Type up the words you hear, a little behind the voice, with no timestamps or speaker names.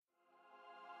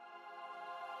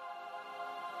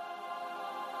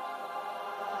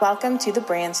Welcome to The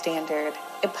Brand Standard,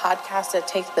 a podcast that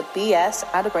takes the BS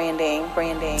out of branding.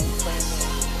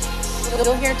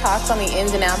 You'll hear talks on the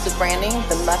ins and outs of branding,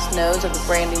 the must-knows of the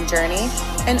branding journey,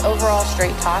 and overall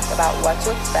straight talk about what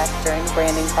to expect during the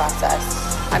branding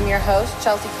process. I'm your host,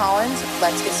 Chelsea Collins.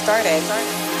 Let's get started.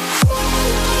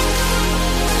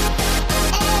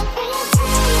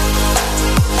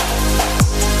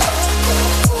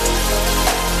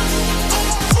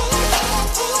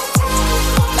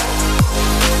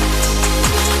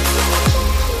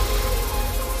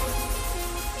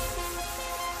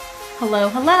 Hello.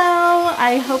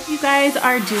 I hope you guys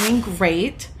are doing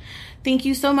great. Thank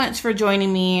you so much for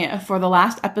joining me for the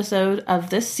last episode of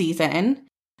this season.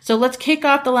 So let's kick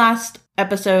off the last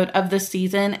episode of this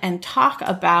season and talk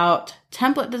about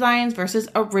template designs versus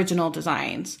original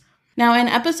designs. Now, in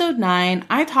episode 9,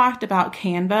 I talked about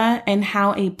Canva and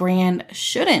how a brand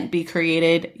shouldn't be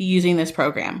created using this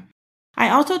program. I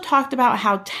also talked about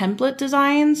how template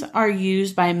designs are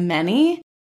used by many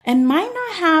and might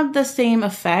not have the same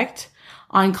effect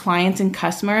on clients and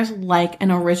customers like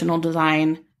an original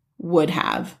design would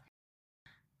have.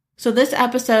 So this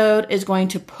episode is going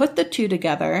to put the two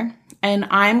together, and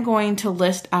I'm going to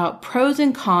list out pros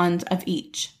and cons of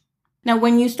each. Now,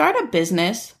 when you start a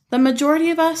business, the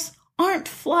majority of us aren't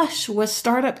flush with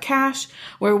startup cash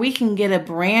where we can get a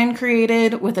brand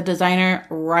created with a designer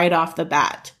right off the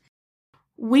bat.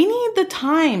 We need the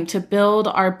time to build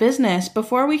our business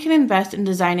before we can invest in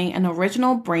designing an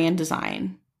original brand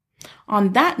design.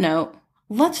 On that note,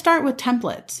 let's start with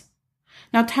templates.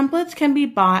 Now, templates can be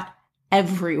bought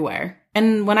everywhere.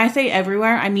 And when I say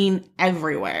everywhere, I mean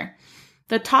everywhere.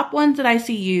 The top ones that I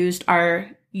see used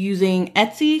are using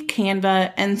Etsy,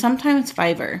 Canva, and sometimes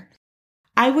Fiverr.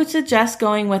 I would suggest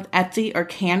going with Etsy or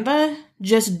Canva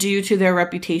just due to their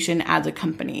reputation as a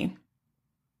company.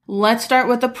 Let's start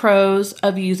with the pros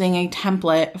of using a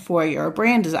template for your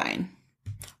brand design.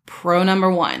 Pro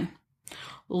number 1,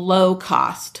 low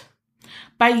cost.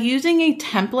 By using a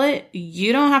template,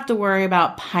 you don't have to worry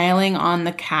about piling on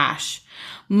the cash.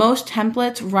 Most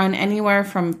templates run anywhere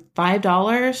from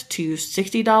 $5 to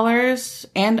 $60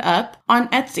 and up on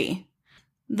Etsy.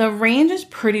 The range is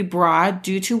pretty broad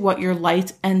due to what your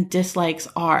likes and dislikes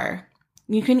are.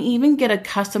 You can even get a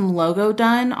custom logo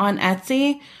done on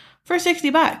Etsy for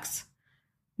 $60.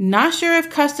 Not sure if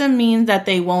custom means that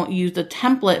they won't use the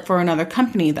template for another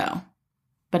company though.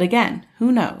 But again,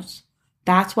 who knows?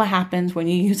 That's what happens when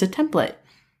you use a template.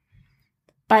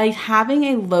 By having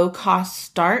a low-cost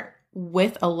start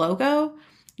with a logo,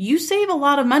 you save a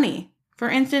lot of money.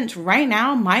 For instance, right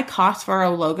now, my cost for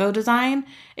a logo design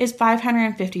is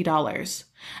 $550,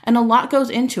 and a lot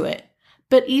goes into it.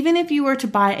 But even if you were to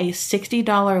buy a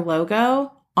 $60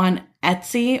 logo on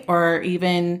Etsy or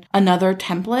even another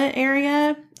template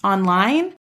area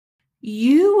online,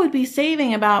 you would be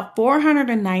saving about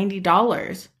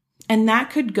 $490. And that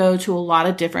could go to a lot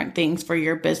of different things for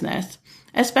your business,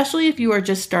 especially if you are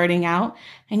just starting out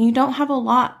and you don't have a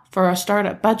lot for a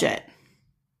startup budget.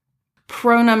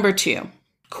 Pro number 2,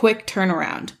 quick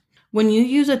turnaround. When you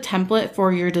use a template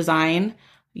for your design,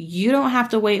 you don't have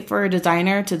to wait for a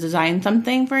designer to design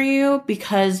something for you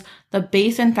because the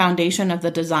base and foundation of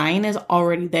the design is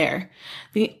already there.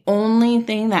 The only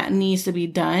thing that needs to be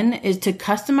done is to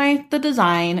customize the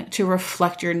design to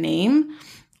reflect your name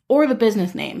or the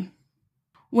business name.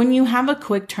 When you have a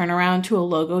quick turnaround to a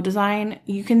logo design,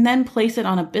 you can then place it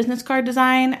on a business card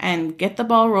design and get the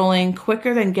ball rolling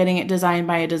quicker than getting it designed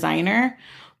by a designer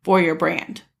for your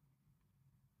brand.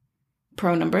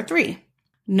 Pro number 3,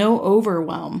 no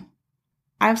overwhelm.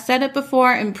 I've said it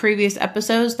before in previous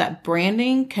episodes that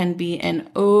branding can be an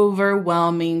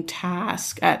overwhelming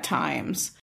task at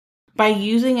times. By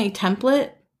using a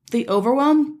template, the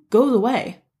overwhelm goes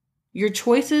away. Your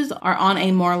choices are on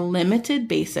a more limited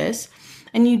basis,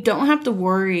 and you don't have to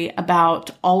worry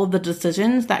about all of the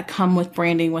decisions that come with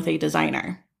branding with a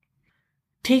designer.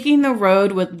 Taking the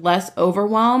road with less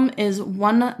overwhelm is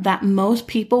one that most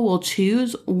people will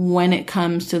choose when it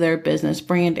comes to their business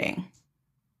branding.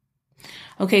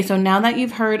 Okay, so now that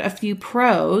you've heard a few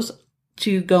pros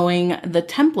to going the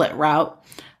template route,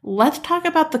 let's talk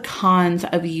about the cons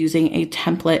of using a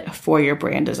template for your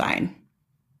brand design.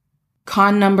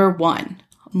 Con number 1,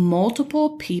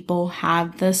 multiple people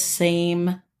have the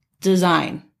same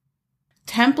design.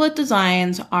 Template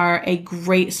designs are a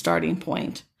great starting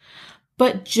point,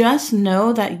 but just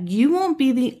know that you won't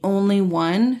be the only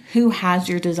one who has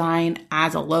your design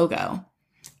as a logo.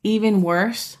 Even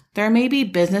worse, there may be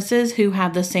businesses who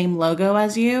have the same logo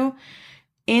as you,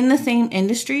 in the same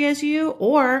industry as you,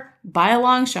 or by a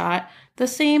long shot, the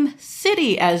same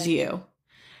city as you.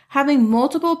 Having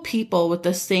multiple people with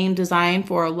the same design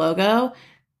for a logo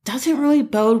doesn't really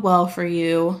bode well for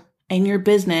you and your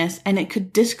business, and it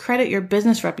could discredit your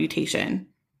business reputation.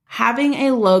 Having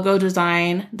a logo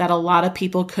design that a lot of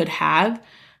people could have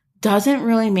doesn't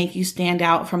really make you stand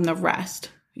out from the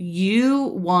rest. You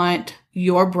want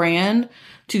your brand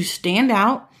to stand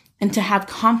out and to have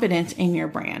confidence in your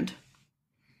brand.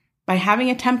 By having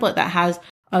a template that has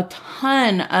a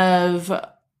ton of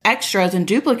extras and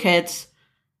duplicates,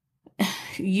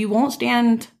 you won't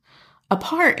stand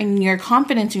apart and your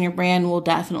confidence in your brand will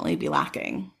definitely be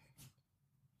lacking.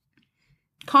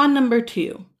 Con number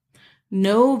 2,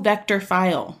 no vector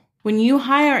file. When you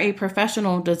hire a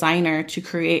professional designer to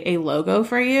create a logo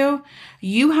for you,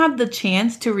 you have the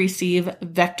chance to receive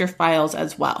vector files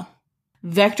as well.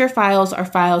 Vector files are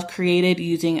files created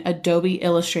using Adobe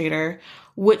Illustrator,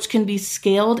 which can be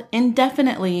scaled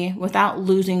indefinitely without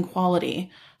losing quality.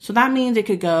 So that means it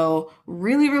could go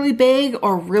really, really big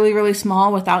or really, really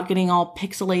small without getting all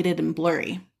pixelated and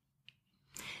blurry.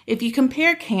 If you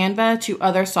compare Canva to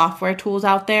other software tools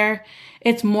out there,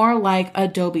 it's more like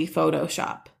Adobe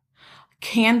Photoshop.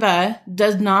 Canva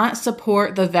does not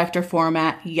support the vector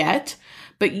format yet,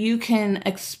 but you can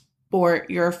export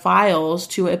your files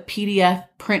to a PDF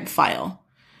print file.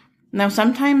 Now,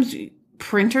 sometimes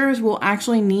printers will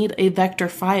actually need a vector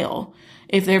file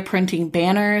if they're printing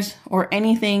banners or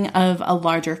anything of a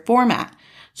larger format.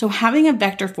 So having a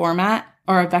vector format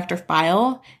or a vector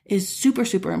file is super,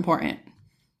 super important.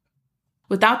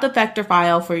 Without the vector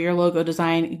file for your logo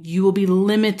design, you will be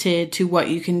limited to what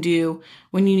you can do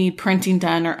when you need printing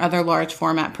done or other large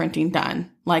format printing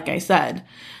done. Like I said,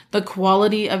 the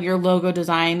quality of your logo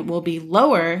design will be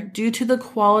lower due to the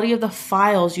quality of the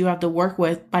files you have to work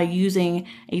with by using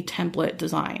a template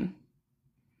design.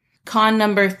 Con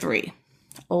number 3,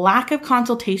 lack of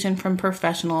consultation from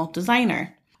professional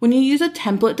designer. When you use a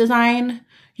template design,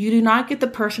 you do not get the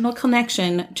personal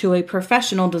connection to a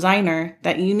professional designer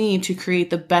that you need to create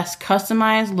the best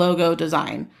customized logo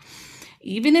design.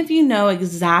 Even if you know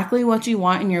exactly what you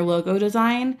want in your logo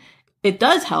design, it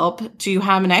does help to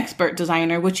have an expert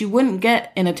designer, which you wouldn't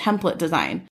get in a template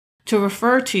design, to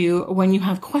refer to when you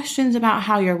have questions about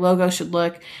how your logo should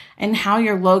look and how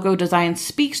your logo design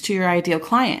speaks to your ideal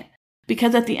client.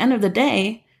 Because at the end of the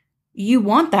day, you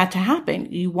want that to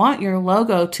happen. You want your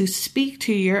logo to speak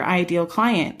to your ideal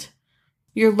client.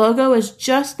 Your logo is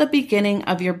just the beginning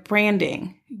of your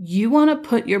branding. You want to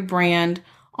put your brand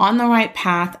on the right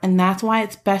path, and that's why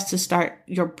it's best to start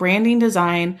your branding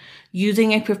design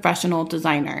using a professional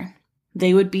designer.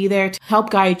 They would be there to help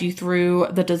guide you through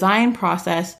the design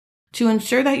process to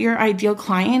ensure that your ideal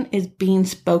client is being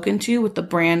spoken to with the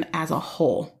brand as a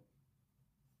whole.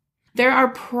 There are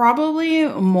probably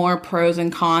more pros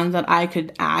and cons that I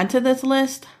could add to this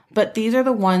list, but these are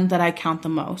the ones that I count the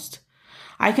most.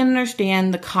 I can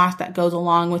understand the cost that goes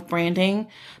along with branding,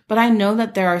 but I know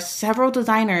that there are several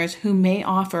designers who may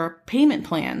offer payment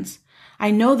plans.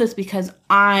 I know this because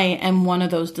I am one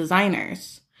of those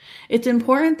designers. It's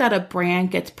important that a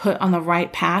brand gets put on the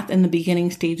right path in the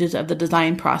beginning stages of the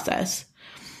design process.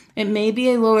 It may be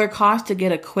a lower cost to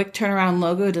get a quick turnaround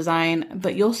logo design,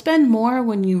 but you'll spend more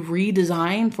when you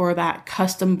redesign for that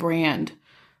custom brand.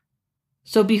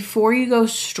 So before you go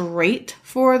straight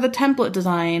for the template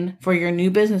design for your new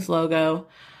business logo,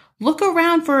 look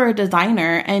around for a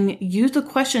designer and use the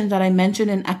questions that I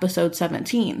mentioned in episode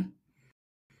 17.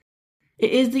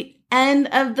 It is the end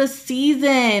of the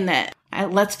season.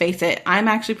 Let's face it, I'm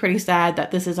actually pretty sad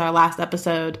that this is our last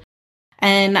episode.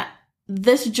 And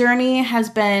this journey has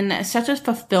been such a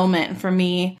fulfillment for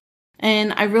me,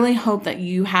 and I really hope that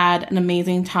you had an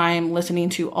amazing time listening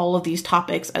to all of these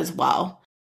topics as well.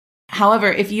 However,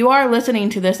 if you are listening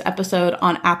to this episode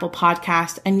on Apple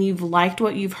Podcasts and you've liked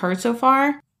what you've heard so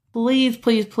far, please,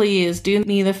 please, please do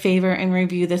me the favor and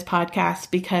review this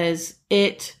podcast because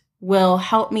it will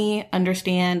help me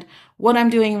understand what I'm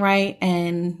doing right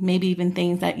and maybe even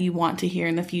things that you want to hear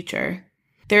in the future.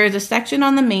 There is a section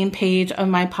on the main page of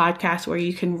my podcast where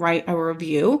you can write a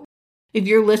review. If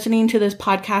you're listening to this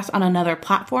podcast on another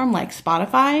platform like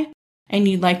Spotify and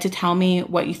you'd like to tell me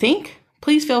what you think,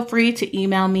 please feel free to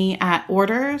email me at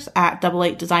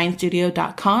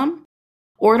orders@double8designstudio.com.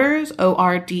 Orders,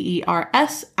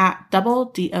 ORDERS, at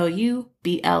DOUBLE, 8,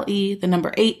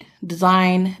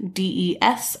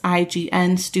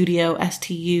 DESIGN, studio,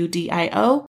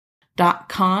 STUDIO.com.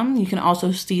 You can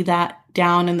also see that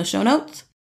down in the show notes.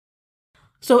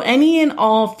 So any and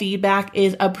all feedback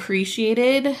is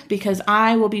appreciated because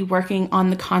I will be working on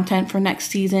the content for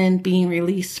next season being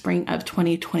released spring of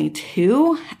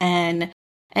 2022. And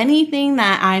anything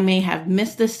that I may have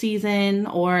missed this season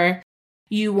or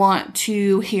you want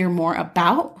to hear more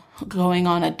about, going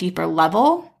on a deeper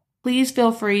level, please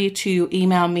feel free to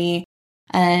email me.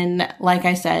 And like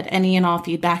I said, any and all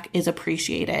feedback is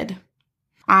appreciated.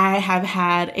 I have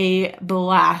had a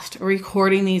blast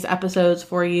recording these episodes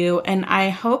for you, and I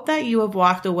hope that you have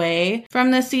walked away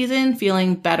from this season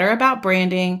feeling better about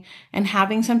branding and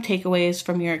having some takeaways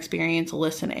from your experience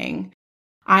listening.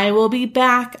 I will be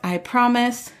back, I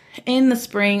promise, in the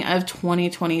spring of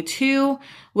 2022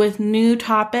 with new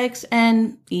topics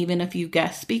and even a few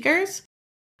guest speakers.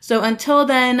 So until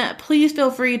then, please feel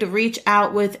free to reach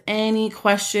out with any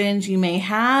questions you may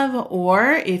have,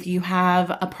 or if you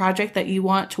have a project that you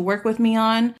want to work with me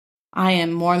on, I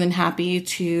am more than happy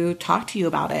to talk to you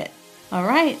about it. All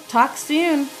right, talk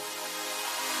soon.